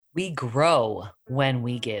We grow when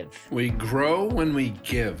we give. We grow when we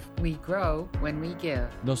give. We grow when we give.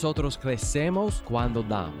 Nosotros crecemos cuando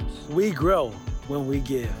damos. We grow when we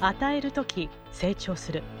give. 与えるとき成長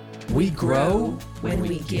する。 We grow when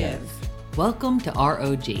we give. Welcome to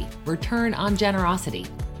ROG, Return on Generosity.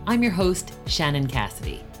 I'm your host, Shannon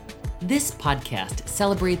Cassidy. This podcast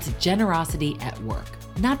celebrates generosity at work,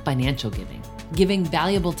 not financial giving. Giving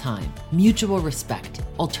valuable time, mutual respect,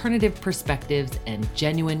 alternative perspectives, and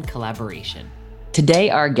genuine collaboration. Today,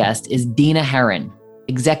 our guest is Dina Herron,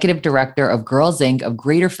 Executive Director of Girls Inc. of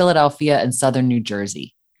Greater Philadelphia and Southern New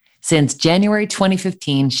Jersey. Since January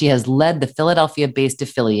 2015, she has led the Philadelphia-based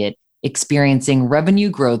affiliate, experiencing revenue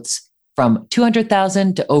growths from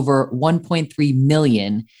 $200,000 to over $1.3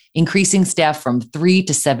 million, increasing staff from 3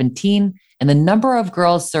 to 17, and the number of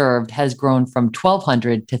girls served has grown from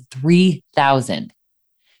 1,200 to 3,000.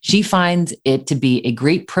 She finds it to be a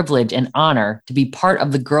great privilege and honor to be part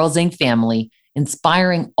of the Girls Inc. family,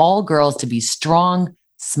 inspiring all girls to be strong,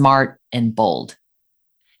 smart, and bold.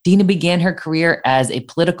 Dina began her career as a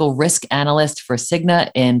political risk analyst for Cigna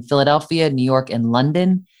in Philadelphia, New York, and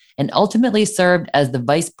London, and ultimately served as the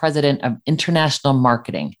Vice President of International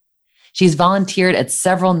Marketing. She's volunteered at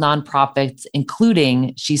several nonprofits,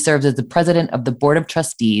 including she serves as the president of the Board of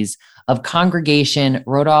Trustees of Congregation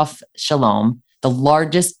Rodolph Shalom, the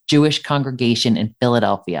largest Jewish congregation in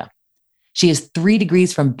Philadelphia. She has 3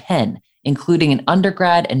 degrees from Penn, including an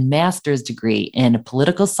undergrad and master's degree in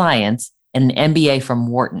political science and an MBA from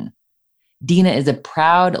Wharton. Dina is a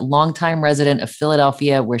proud, longtime resident of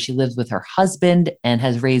Philadelphia, where she lives with her husband and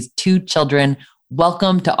has raised 2 children.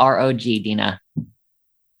 Welcome to ROG, Dina.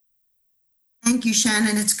 Thank you,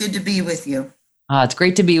 Shannon. It's good to be with you. It's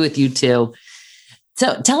great to be with you too.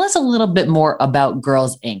 So tell us a little bit more about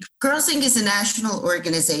Girls Inc. Girls Inc. is a national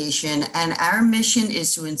organization, and our mission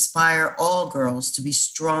is to inspire all girls to be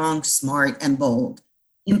strong, smart, and bold.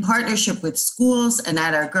 In partnership with schools and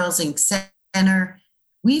at our Girls Inc. Center,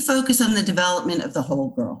 we focus on the development of the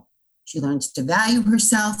whole girl. She learns to value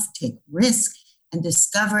herself, take risk, and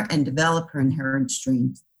discover and develop her inherent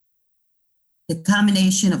strengths. The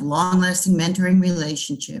combination of long-lasting mentoring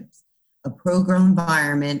relationships, a pro-girl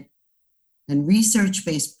environment, and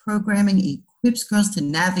research-based programming equips girls to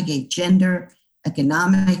navigate gender,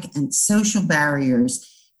 economic, and social barriers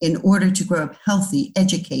in order to grow up healthy,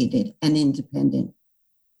 educated, and independent.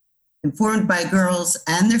 Informed by girls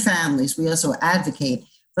and their families, we also advocate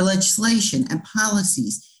for legislation and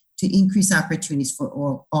policies to increase opportunities for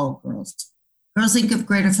all girls. Girls Inc. of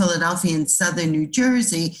Greater Philadelphia and Southern New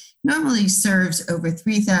Jersey normally serves over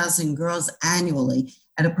 3,000 girls annually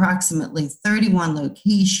at approximately 31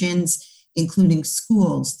 locations, including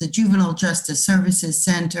schools, the Juvenile Justice Services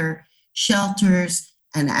Center, shelters,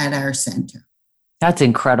 and at our center. That's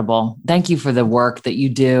incredible. Thank you for the work that you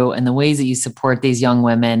do and the ways that you support these young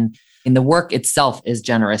women. And the work itself is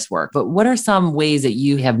generous work. But what are some ways that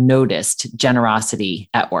you have noticed generosity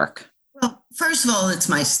at work? Well, first of all, it's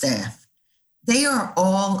my staff. They are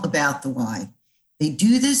all about the why. They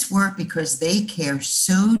do this work because they care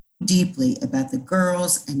so deeply about the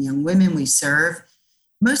girls and young women we serve.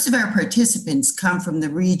 Most of our participants come from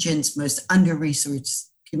the region's most under-resourced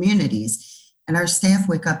communities, and our staff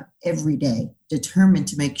wake up every day determined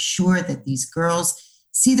to make sure that these girls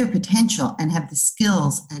see their potential and have the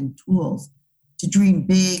skills and tools to dream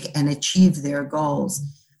big and achieve their goals.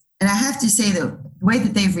 And I have to say that the way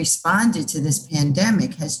that they've responded to this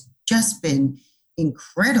pandemic has just been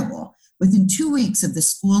incredible. Within 2 weeks of the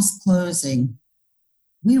schools closing,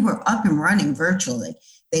 we were up and running virtually.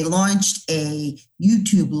 They launched a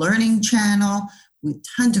YouTube learning channel with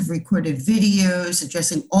tons of recorded videos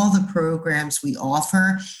addressing all the programs we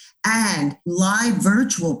offer and live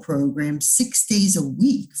virtual programs 6 days a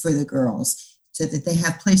week for the girls so that they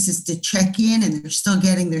have places to check in and they're still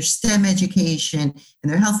getting their STEM education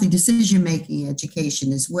and their healthy decision-making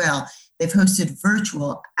education as well. They've hosted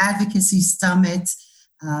virtual advocacy summits,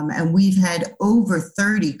 and we've had over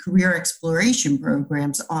 30 career exploration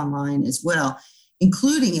programs online as well,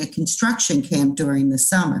 including a construction camp during the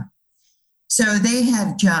summer. So they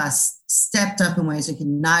have just stepped up in ways I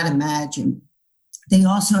cannot imagine. They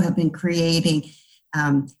also have been creating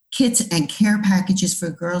kits and care packages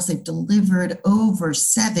for girls. They've delivered over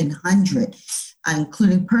 700,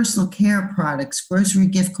 including personal care products, grocery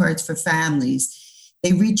gift cards for families.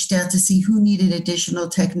 They reached out to see who needed additional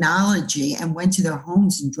technology and went to their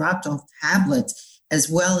homes and dropped off tablets as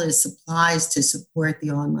well as supplies to support the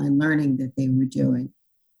online learning that they were doing.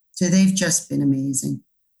 So they've just been amazing.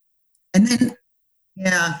 And then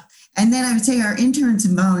I would say our interns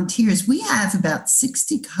and volunteers, we have about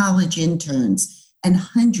 60 college interns and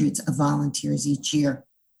hundreds of volunteers each year.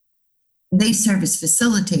 They serve as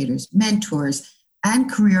facilitators, mentors,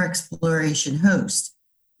 and career exploration hosts.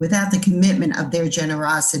 Without the commitment of their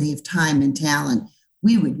generosity of time and talent,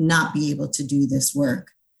 we would not be able to do this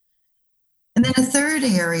work. And then a third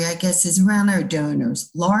area, I guess, is around our donors,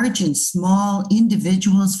 large and small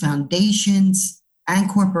individuals, foundations, and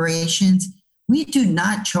corporations. We do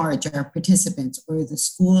not charge our participants or the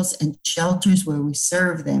schools and shelters where we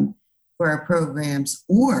serve them for our programs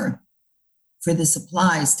or for the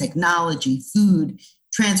supplies, technology, food,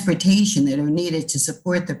 transportation that are needed to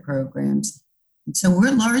support the programs. And so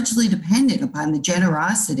we're largely dependent upon the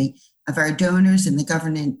generosity of our donors and the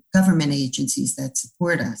government agencies that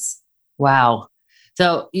support us. Wow.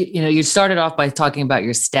 So, you started off by talking about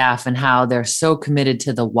your staff and how they're so committed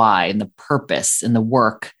to the why and the purpose and the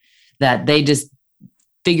work that they just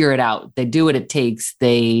figure it out. They do what it takes.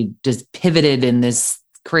 They just pivoted in this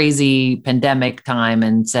crazy pandemic time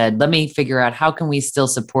and said, let me figure out how can we still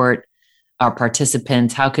support our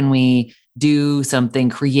participants? How can we do something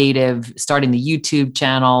creative, starting the YouTube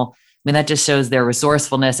channel? I mean, that just shows their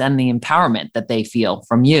resourcefulness and the empowerment that they feel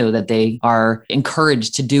from you, that they are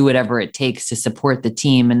encouraged to do whatever it takes to support the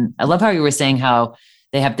team. And I love how you were saying how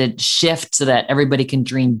they have to shift so that everybody can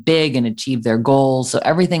dream big and achieve their goals. So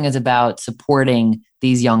everything is about supporting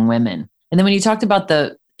these young women. And then when you talked about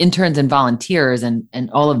the interns and volunteers and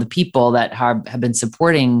all of the people that have been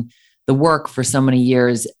supporting the work for so many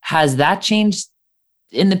years, has that changed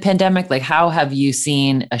in the pandemic? Like, how have you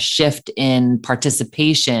seen a shift in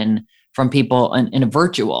participation from people in a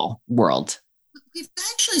virtual world? We've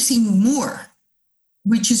actually seen more,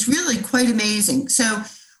 which is really quite amazing. So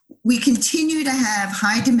we continue to have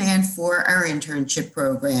high demand for our internship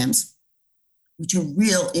programs, which are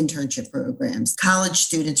real internship programs. College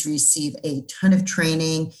students receive a ton of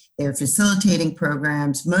training. They're facilitating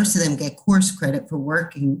programs. Most of them get course credit for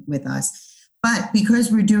working with us. But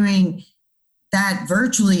because we're doing that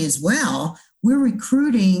virtually as well, we're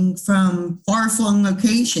recruiting from far-flung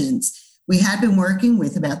locations. We had been working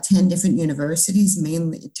with about 10 different universities.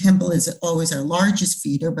 Mainly Temple is always our largest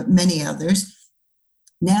feeder, but many others.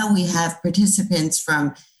 Now we have participants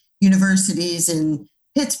from universities in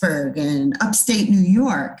Pittsburgh and upstate New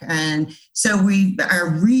York. And so our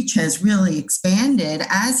reach has really expanded,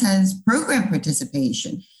 as has program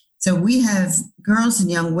participation. So we have girls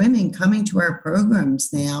and young women coming to our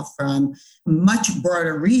programs now from a much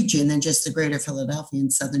broader region than just the greater Philadelphia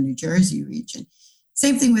and southern New Jersey region.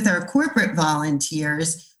 Same thing with our corporate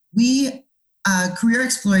volunteers. Career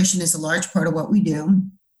exploration is a large part of what we do.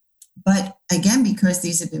 But again, because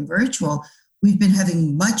these have been virtual, we've been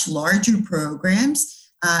having much larger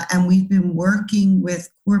programs, and we've been working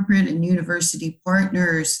with corporate and university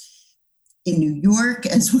partners in New York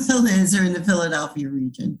as well as in the Philadelphia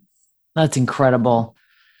region. That's incredible.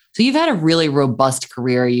 So you've had a really robust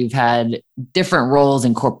career. You've had different roles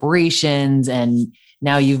in corporations, and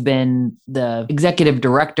now you've been the executive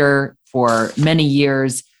director for many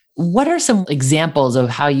years. What are some examples of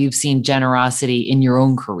how you've seen generosity in your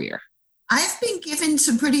own career? I've been given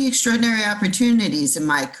some pretty extraordinary opportunities in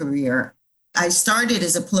my career. I started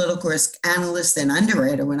as a political risk analyst and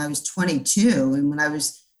underwriter when I was 22. And when I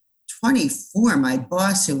was 24, my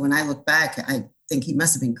boss, who when I look back, I think he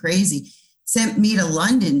must have been crazy, sent me to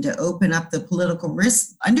London to open up the political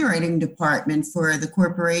risk underwriting department for the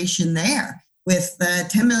corporation there with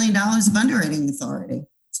 $10 million of underwriting authority.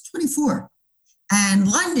 It's 24. And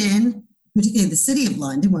London, particularly the city of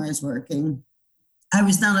London where I was working, I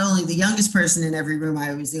was not only the youngest person in every room,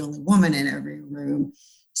 I was the only woman in every room.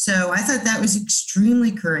 So I thought that was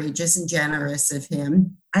extremely courageous and generous of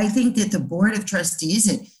him. I think that the board of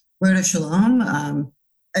trustees at Rhoda Shalom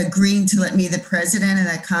agreeing to let me the president of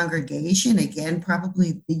that congregation, again,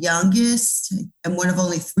 probably the youngest and one of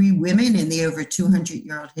only 3 women in the over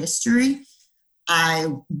 200-year-old history. I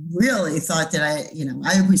really thought that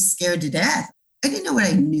I was scared to death. I didn't know what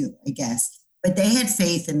I knew, I guess. But they had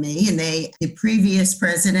faith in me, and the previous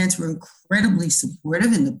presidents were incredibly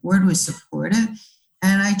supportive, and the board was supportive.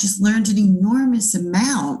 And I just learned an enormous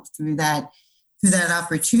amount through that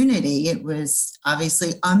opportunity. It was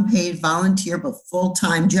obviously unpaid volunteer, but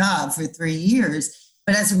full-time job for 3 years.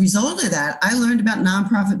 But as a result of that, I learned about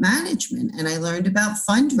nonprofit management, and I learned about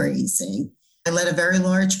fundraising. I led a very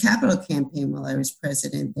large capital campaign while I was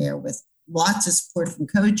president there with lots of support from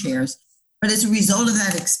co-chairs. But as a result of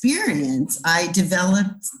that experience, I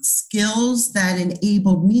developed skills that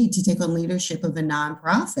enabled me to take on leadership of a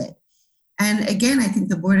nonprofit. And again, I think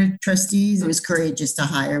the board of trustees was courageous to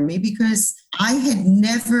hire me because I had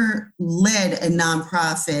never led a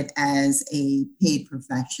nonprofit as a paid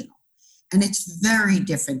professional. And it's very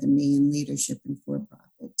different than me in leadership in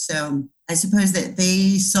for-profit. it. So I suppose that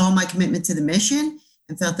they saw my commitment to the mission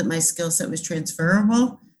and felt that my skill set was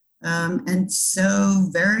transferable. And so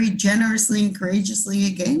very generously and courageously,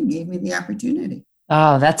 again, gave me the opportunity.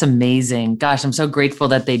 Oh, that's amazing. Gosh, I'm so grateful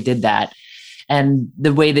that they did that. And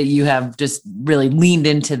the way that you have just really leaned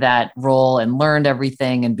into that role and learned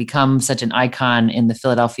everything and become such an icon in the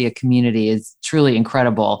Philadelphia community is truly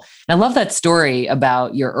incredible. And I love that story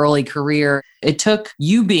about your early career. It took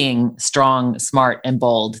you being strong, smart, and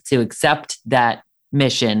bold to accept that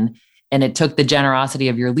mission. And it took the generosity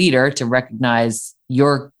of your leader to recognize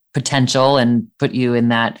your potential and put you in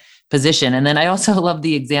that position. And then I also love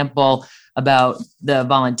the example about the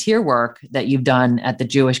volunteer work that you've done at the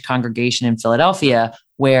Jewish congregation in Philadelphia,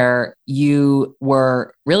 where you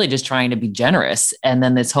were really just trying to be generous. And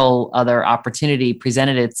then this whole other opportunity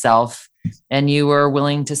presented itself and you were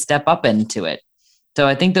willing to step up into it. So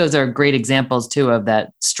I think those are great examples too of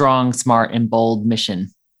that strong, smart, and bold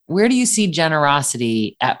mission. Where do you see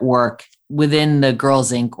generosity at work within the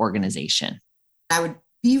Girls Inc. organization? I would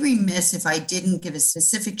be remiss if I didn't give a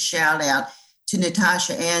specific shout out to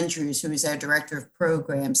Natasha Andrews, who is our Director of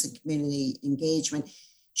Programs and Community Engagement.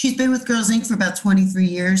 She's been with Girls Inc. for about 23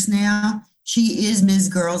 years now. She is Ms.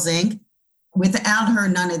 Girls Inc. Without her,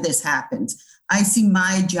 none of this happens. I see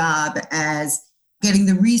my job as getting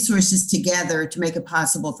the resources together to make it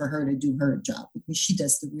possible for her to do her job, because she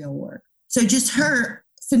does the real work. So just her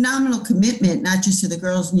phenomenal commitment, not just to the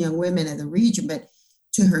girls and young women of the region, but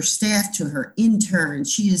to her staff, to her interns.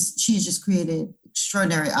 She has just created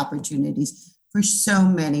extraordinary opportunities for so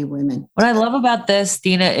many women. What I love about this,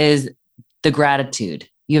 Dina, is the gratitude.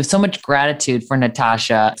 You have so much gratitude for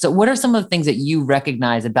Natasha. So what are some of the things that you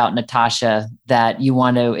recognize about Natasha that you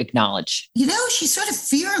want to acknowledge? You know, she's sort of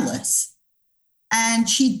fearless, and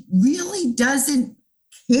she really doesn't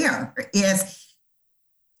care if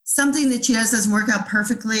something that she does doesn't work out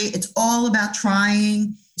perfectly. It's all about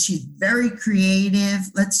trying. She's very creative.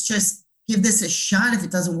 Let's just give this a shot. If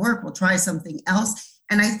it doesn't work, we'll try something else.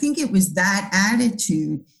 And I think it was that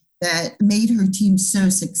attitude that made her team so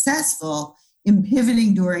successful in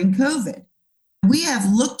pivoting during COVID. We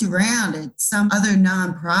have looked around at some other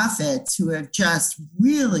nonprofits who have just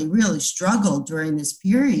really, really struggled during this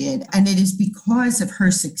period. And it is because of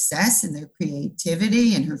her success and their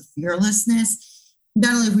creativity and her fearlessness.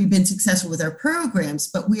 Not only have we been successful with our programs,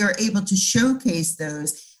 but we are able to showcase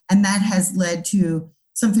those. And that has led to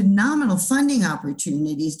some phenomenal funding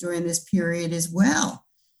opportunities during this period as well.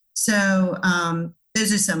 So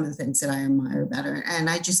those are some of the things that I admire about her. And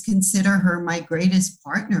I just consider her my greatest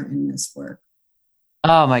partner in this work.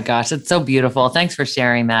 Oh my gosh, it's so beautiful. Thanks for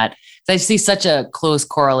sharing that. I see such a close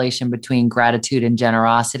correlation between gratitude and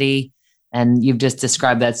generosity. And you've just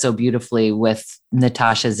described that so beautifully with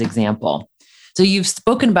Natasha's example. So you've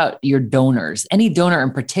spoken about your donors. Any donor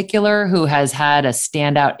in particular who has had a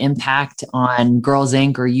standout impact on Girls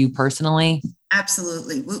Inc. or you personally?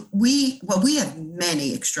 Absolutely. We have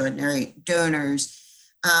many extraordinary donors,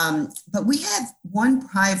 but we have one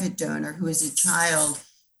private donor who as a child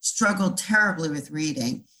struggled terribly with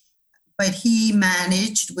reading, but he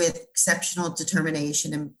managed with exceptional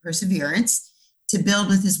determination and perseverance to build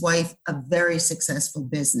with his wife a very successful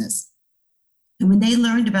business. And when they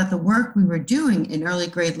learned about the work we were doing in early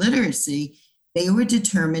grade literacy, they were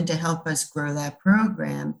determined to help us grow that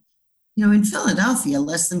program. You know, in Philadelphia,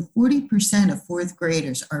 less than 40% of fourth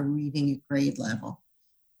graders are reading at grade level.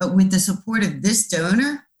 But with the support of this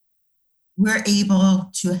donor, we're able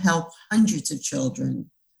to help hundreds of children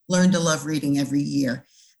learn to love reading every year.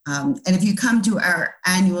 And if you come to our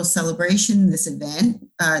annual celebration, this event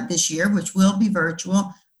this year, which will be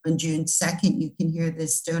virtual on June 2nd, you can hear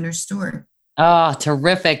this donor story. Oh,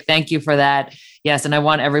 terrific. Thank you for that. Yes. And I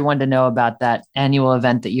want everyone to know about that annual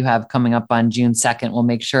event that you have coming up on June 2nd. We'll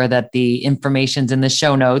make sure that the information's in the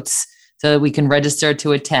show notes so that we can register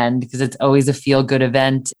to attend, because it's always a feel-good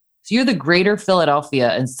event. So you're the Greater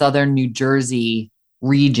Philadelphia and Southern New Jersey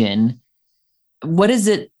region. What is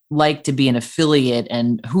it like to be an affiliate,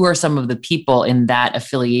 and who are some of the people in that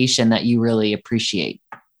affiliation that you really appreciate?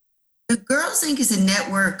 The Girls Inc. is a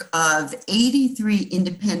network of 83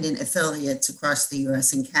 independent affiliates across the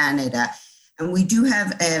US and Canada. And we do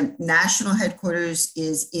have a national headquarters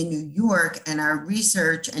is in New York, and our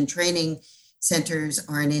research and training centers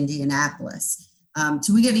are in Indianapolis.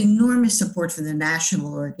 So we get enormous support from the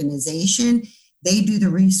national organization. They do the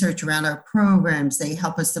research around our programs. They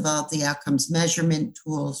help us develop the outcomes measurement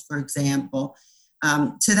tools, for example.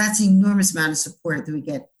 So that's an enormous amount of support that we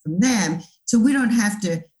get from them. So we don't have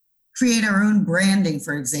to create our own branding,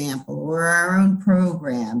 for example, or our own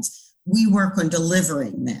programs. We work on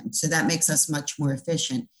delivering them. So that makes us much more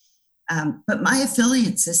efficient. But my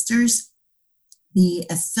affiliate sisters, the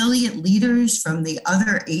affiliate leaders from the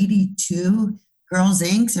other 82 Girls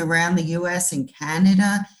Inc. around the US and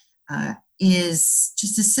Canada, is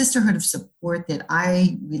just a sisterhood of support that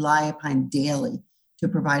I rely upon daily to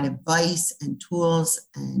provide advice and tools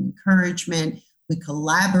and encouragement. We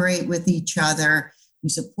collaborate with each other, we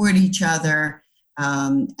support each other,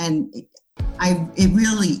 and it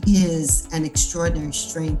really is an extraordinary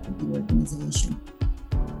strength of the organization.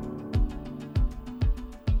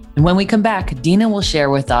 And when we come back, Dina will share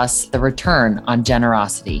with us the return on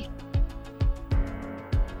generosity.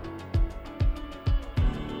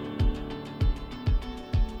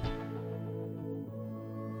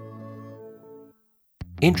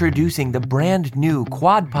 Introducing the brand new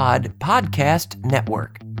QuadPod Podcast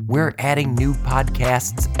Network. We're adding new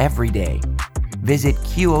podcasts every day. Visit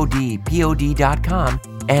QODPOD.com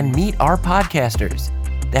and meet our podcasters.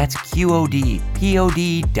 That's QODPOD.com.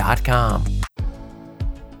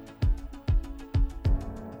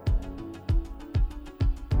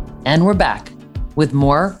 And we're back with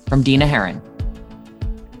more from Dina Herron.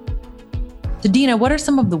 So Dina, what are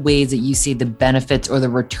some of the ways that you see the benefits or the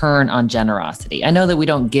return on generosity? I know that we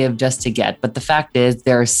don't give just to get, but the fact is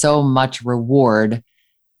there is so much reward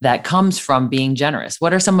that comes from being generous.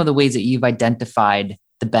 What are some of the ways that you've identified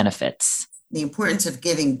the benefits? The importance of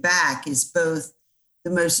giving back is both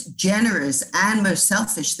the most generous and most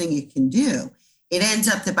selfish thing you can do. It ends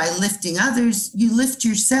up that by lifting others, you lift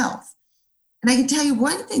yourself. And I can tell you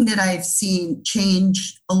one thing that I've seen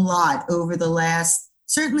change a lot over the last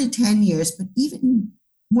certainly 10 years, but even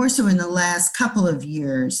more so in the last couple of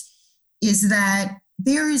years, is that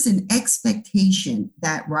there is an expectation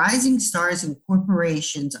that rising stars and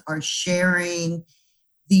corporations are sharing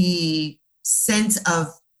the sense of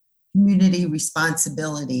community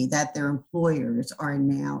responsibility that their employers are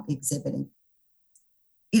now exhibiting.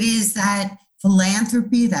 It is that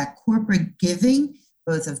philanthropy, that corporate giving,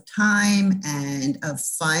 both of time and of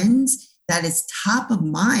funds, that is top of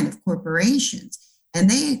mind of corporations. And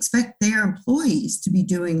they expect their employees to be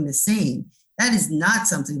doing the same. That is not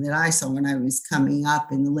something that I saw when I was coming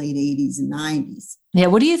up in the late 80s and 90s. Yeah,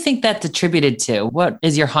 what do you think that's attributed to? What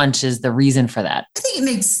is your hunch is the reason for that? I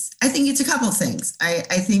think it's a couple of things. I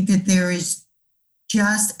think that there is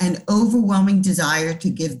just an overwhelming desire to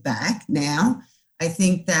give back now. I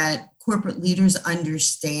think that corporate leaders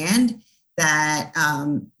understand that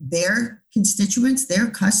their constituents, their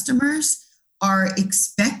customers, are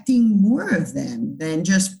expecting more of them than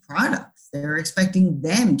just products. They're expecting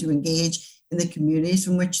them to engage in the communities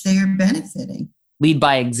from which they are benefiting. Lead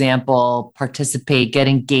by example, participate, get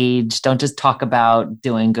engaged. Don't just talk about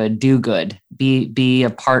doing good, do good. Be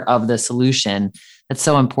a part of the solution. That's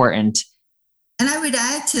so important. And I would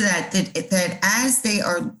add to that as they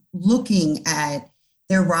are looking at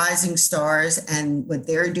their rising stars and what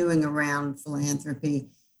they're doing around philanthropy,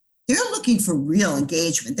 they're looking for real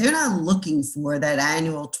engagement. They're not looking for that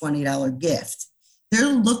annual $20 gift. They're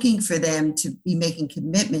looking for them to be making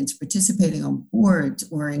commitments, participating on boards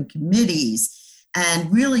or in committees,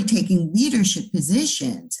 and really taking leadership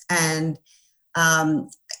positions. And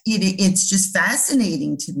it's just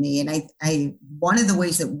fascinating to me. And I one of the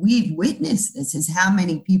ways that we've witnessed this is how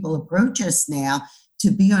many people approach us now to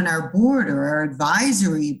be on our board or our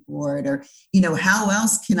advisory board, or, how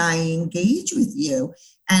else can I engage with you?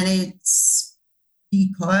 And it's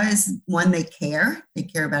because, one, they care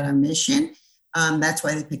about our mission. That's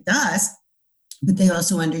why they picked us, but they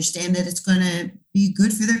also understand that it's going to be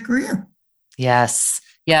good for their career. Yes.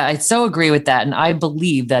 Yeah, I so agree with that. And I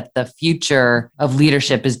believe that the future of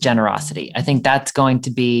leadership is generosity. I think that's going to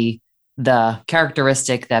be the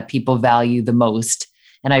characteristic that people value the most.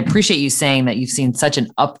 And I appreciate you saying that you've seen such an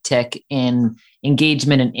uptick in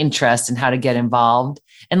engagement and interest in how to get involved.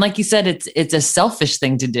 And like you said, it's a selfish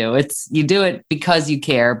thing to do. You do it because you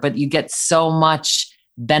care, but you get so much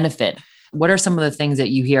benefit. What are some of the things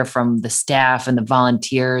that you hear from the staff and the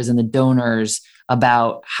volunteers and the donors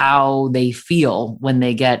about how they feel when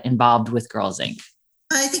they get involved with Girls Inc.?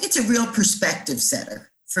 I think it's a real perspective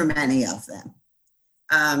setter for many of them.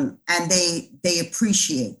 And they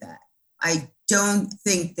appreciate that. I don't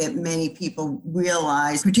think that many people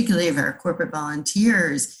realize, particularly of our corporate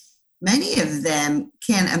volunteers, many of them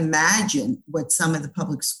can't imagine what some of the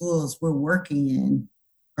public schools we're working in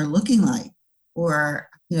are looking like, or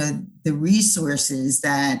the resources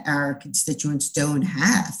that our constituents don't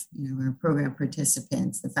have, our program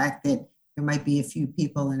participants, the fact that there might be a few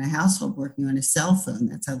people in a household working on a cell phone,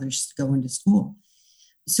 that's how they're going to school.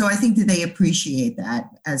 So I think that they appreciate that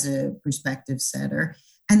as a perspective setter.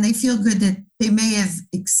 And they feel good that they may have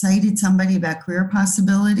excited somebody about career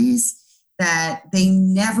possibilities that they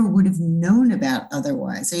never would have known about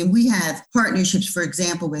otherwise. I mean, we have partnerships, for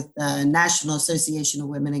example, with the National Association of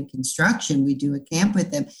Women in Construction. We do a camp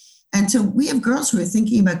with them. And so we have girls who are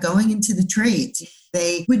thinking about going into the trades.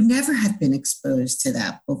 They would never have been exposed to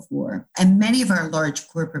that before. And many of our large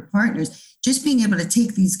corporate partners, just being able to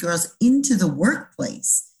take these girls into the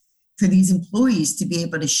workplace for these employees to be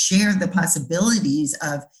able to share the possibilities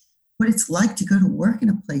of what it's like to go to work in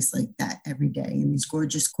a place like that every day in these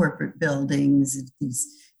gorgeous corporate buildings,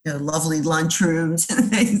 these lovely lunchrooms and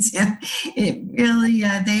things. Yeah, it really,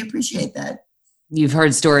 they appreciate that. You've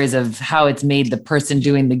heard stories of how it's made the person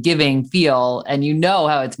doing the giving feel, and you know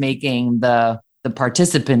how it's making the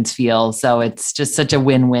participants feel. So it's just such a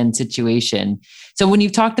win-win situation. So when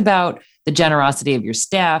you've talked about the generosity of your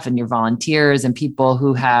staff and your volunteers and people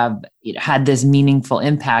who have had this meaningful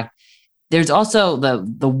impact, there's also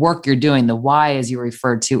the work you're doing, the why, as you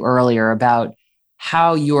referred to earlier, about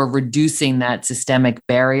how you're reducing that systemic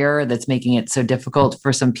barrier that's making it so difficult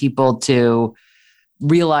for some people to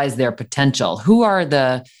realize their potential. Who are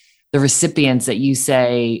the recipients that you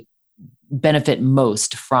say benefit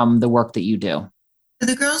most from the work that you do?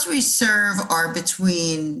 The girls we serve are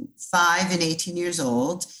between 5 and 18 years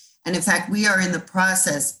old. And in fact, we are in the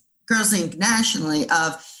process, Girls Inc. nationally,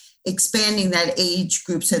 of expanding that age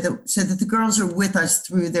group so that the girls are with us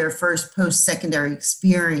through their first post-secondary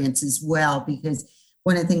experience as well. Because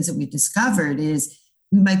one of the things that we've discovered is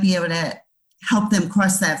we might be able to help them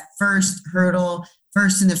cross that first hurdle,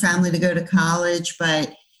 first in their family to go to college,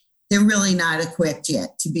 but they're really not equipped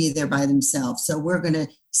yet to be there by themselves. So we're going to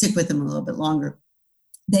stick with them a little bit longer.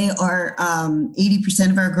 They are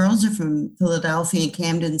 80% of our girls are from Philadelphia and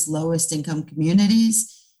Camden's lowest income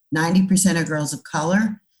communities. 90% are girls of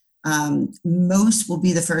color. Most will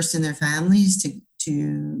be the first in their families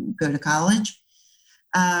to go to college.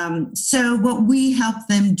 So what we help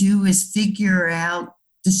them do is figure out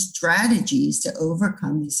the strategies to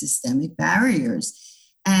overcome these systemic barriers.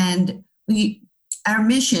 And our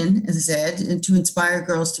mission, as I said, to inspire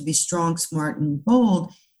girls to be strong, smart, and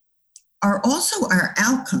bold, are also our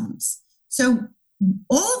outcomes. So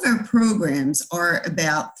all of our programs are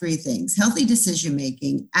about 3 things: healthy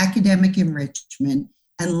decision-making, academic enrichment,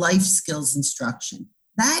 and life skills instruction.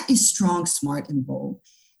 That is strong, smart, and bold.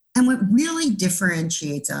 And what really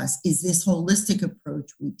differentiates us is this holistic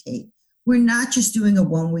approach we take. We're not just doing a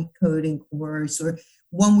 1-week coding course or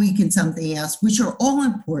 1 week in something else, which are all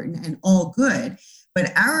important and all good,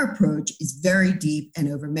 but our approach is very deep and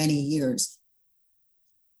over many years.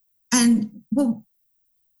 And what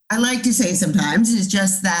I like to say sometimes is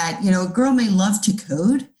just that, a girl may love to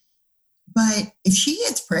code, but if she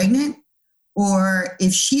gets pregnant or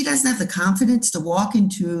if she doesn't have the confidence to walk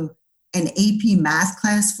into an AP math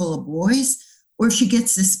class full of boys, or if she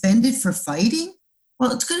gets suspended for fighting,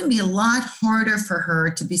 well, it's going to be a lot harder for her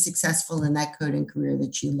to be successful in that coding career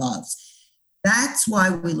that she loves. That's why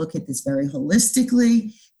we look at this very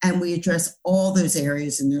holistically and we address all those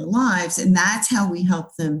areas in their lives. And that's how we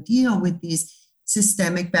help them deal with these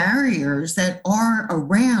systemic barriers that are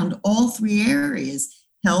around all 3 areas: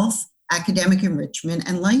 health, academic enrichment,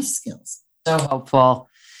 and life skills. So helpful.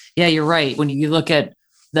 Yeah, you're right. When you look at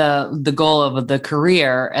the goal of the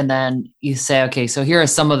career and then you say, okay, so here are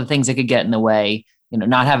some of the things that could get in the way,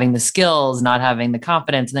 not having the skills, not having the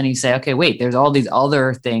confidence. And then you say, okay, wait, there's all these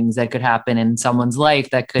other things that could happen in someone's life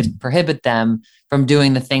that could prohibit them from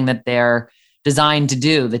doing the thing that they're designed to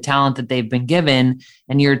do, the talent that they've been given.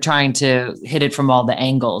 And you're trying to hit it from all the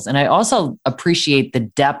angles. And I also appreciate the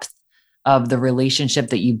depth of the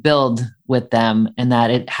relationship that you build with them and that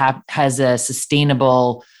it has a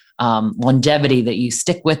sustainable longevity, that you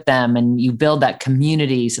stick with them and you build that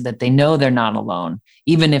community so that they know they're not alone.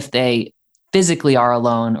 Even if they physically are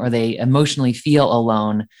alone or they emotionally feel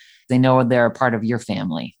alone, they know they're a part of your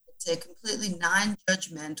family. It's a completely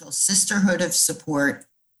non-judgmental sisterhood of support.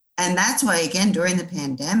 And that's why, again, during the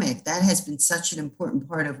pandemic, that has been such an important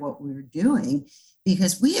part of what we're doing,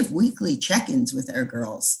 because we have weekly check-ins with our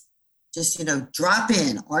girls. Just, drop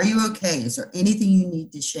in. Are you okay? Is there anything you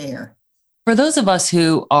need to share? For those of us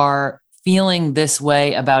who are feeling this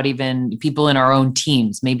way about even people in our own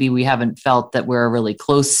teams, maybe we haven't felt that we're really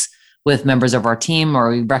close with members of our team, or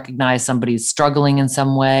we recognize somebody's struggling in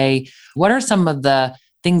some way. What are some of the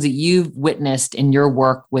things that you've witnessed in your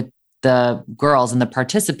work with the girls and the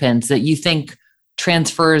participants that you think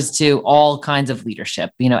transfers to all kinds of leadership?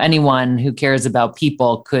 Anyone who cares about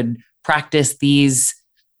people could practice these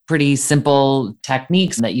pretty simple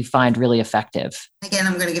techniques that you find really effective. Again,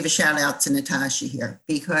 I'm going to give a shout out to Natasha here,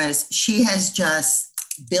 because she has just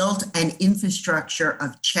built an infrastructure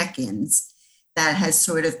of check-ins that has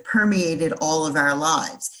sort of permeated all of our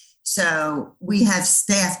lives. So we have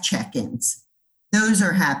staff check-ins. Those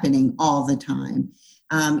are happening all the time,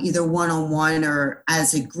 either one-on-one or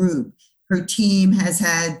as a group. Her team has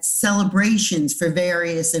had celebrations for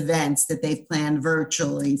various events that they've planned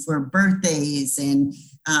virtually for birthdays and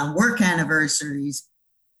work anniversaries.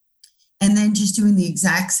 And then just doing the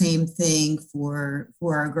exact same thing for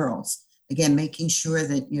our girls. Again, making sure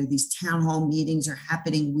that, these town hall meetings are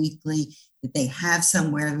happening weekly, that they have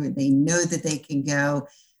somewhere where they know that they can go.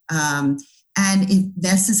 And if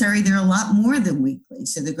necessary, they're a lot more than weekly.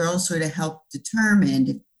 So the girls sort of help determine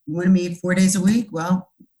if you want to meet 4 days a week,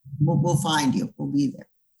 well, we'll find you. We'll be there.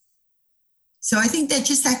 So I think that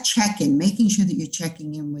just that check-in, making sure that you're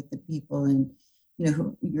checking in with the people and,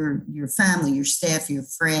 your family, your staff, your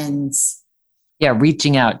friends. Yeah,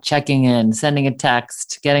 reaching out, checking in, sending a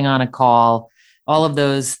text, getting on a call, all of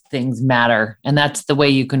those things matter. And that's the way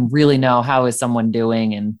you can really know how is someone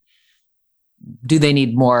doing and do they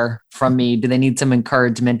need more from me? Do they need some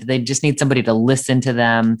encouragement? Do they just need somebody to listen to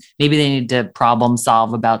them? Maybe they need to problem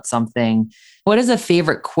solve about something. What is a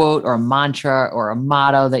favorite quote or a mantra or a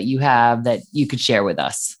motto that you have that you could share with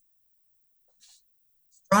us?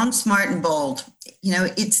 Strong, smart, and bold.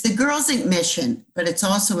 It's the Girls Inc. mission, but it's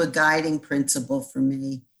also a guiding principle for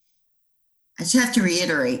me. I just have to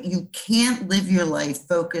reiterate, you can't live your life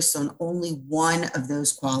focused on only one of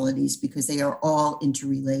those qualities because they are all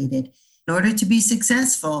interrelated. In order to be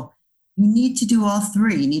successful, you need to do all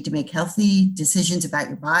three. You need to make healthy decisions about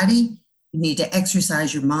your body. You need to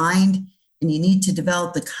exercise your mind. And you need to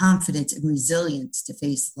develop the confidence and resilience to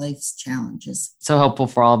face life's challenges. So helpful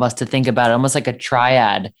for all of us to think about it, almost like a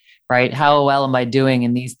triad, right? How well am I doing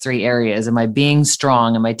in these three areas? Am I being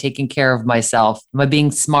strong? Am I taking care of myself? Am I being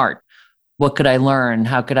smart? What could I learn?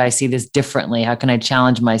 How could I see this differently? How can I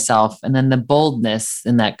challenge myself? And then the boldness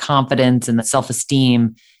and that confidence and the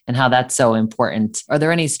self-esteem and how that's so important. Are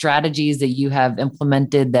there any strategies that you have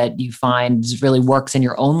implemented that you find really works in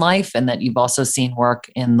your own life and that you've also seen work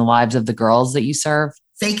in the lives of the girls that you serve?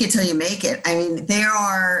 Fake it till you make it. I mean, there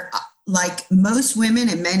are, like most women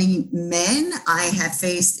and many men, I have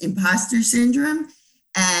faced imposter syndrome,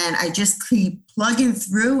 and I just keep plugging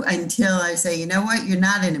through until I say, you know what, you're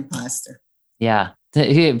not an imposter. Yeah.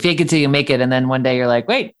 Fake it till you make it. And then one day you're like,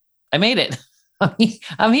 wait, I made it.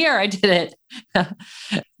 I'm here. I did it.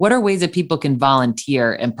 What are ways that people can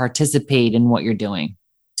volunteer and participate in what you're doing?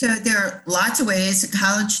 So there are lots of ways.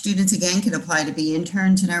 College students, again, can apply to be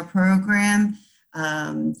interns in our program.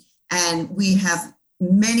 And we have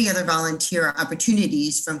many other volunteer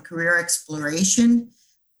opportunities, from career exploration,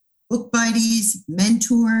 book buddies,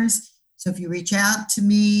 mentors. So if you reach out to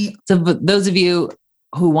me. So those of you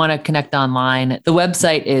who want to connect online, the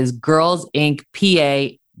website is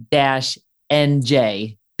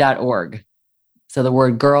girlsincpa-nj.org. So the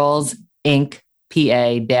word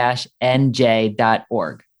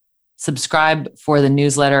girlsincpa-nj.org. Subscribe for the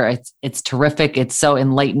newsletter. It's terrific. It's so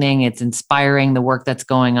enlightening. It's inspiring, the work that's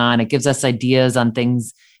going on. It gives us ideas on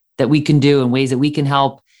things that we can do and ways that we can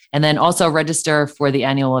help. And then also register for the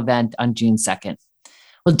annual event on June 2nd.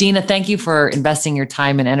 Well, Dina, thank you for investing your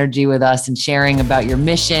time and energy with us and sharing about your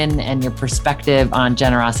mission and your perspective on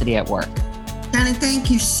generosity at work. Shannon,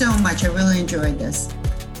 thank you so much. I really enjoyed this.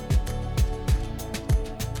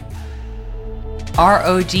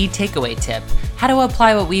 ROG takeaway tip: how to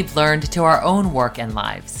apply what we've learned to our own work and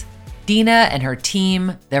lives. Dina and her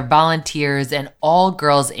team, their volunteers, and all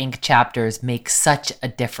Girls Inc. chapters make such a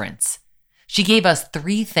difference. She gave us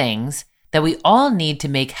 3 things that we all need to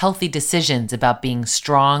make healthy decisions about being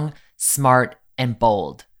strong, smart, and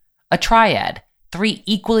bold. A triad, 3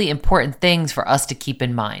 equally important things for us to keep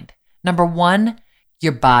in mind. Number 1,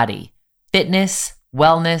 your body. Fitness,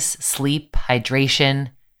 wellness, sleep,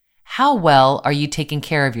 hydration. How well are you taking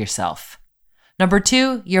care of yourself? Number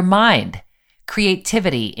 2, your mind.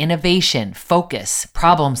 Creativity, innovation, focus,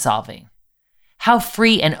 problem solving. How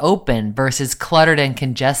free and open versus cluttered and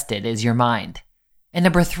congested is your mind? And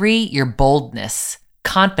number 3, your boldness,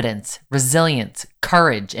 confidence, resilience,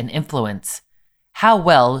 courage, and influence. How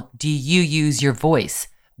well do you use your voice,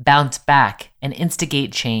 bounce back, and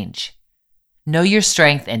instigate change? Know your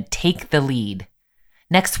strength and take the lead.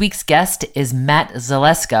 Next week's guest is Matt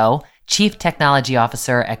Zalesko, Chief Technology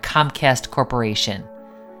Officer at Comcast Corporation.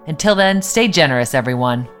 Until then, stay generous,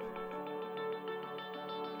 everyone.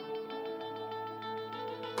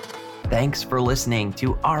 Thanks for listening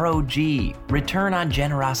to ROG, Return on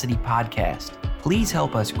Generosity Podcast. Please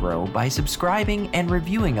help us grow by subscribing and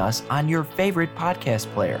reviewing us on your favorite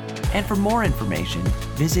podcast player. And for more information,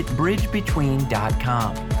 visit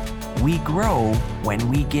bridgebetween.com. We grow when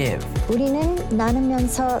we give. 우리는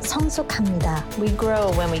나누면서 성숙합니다. We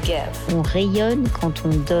grow when we give. On rayonne quand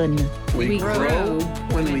on donne. We grow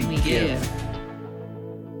when we give.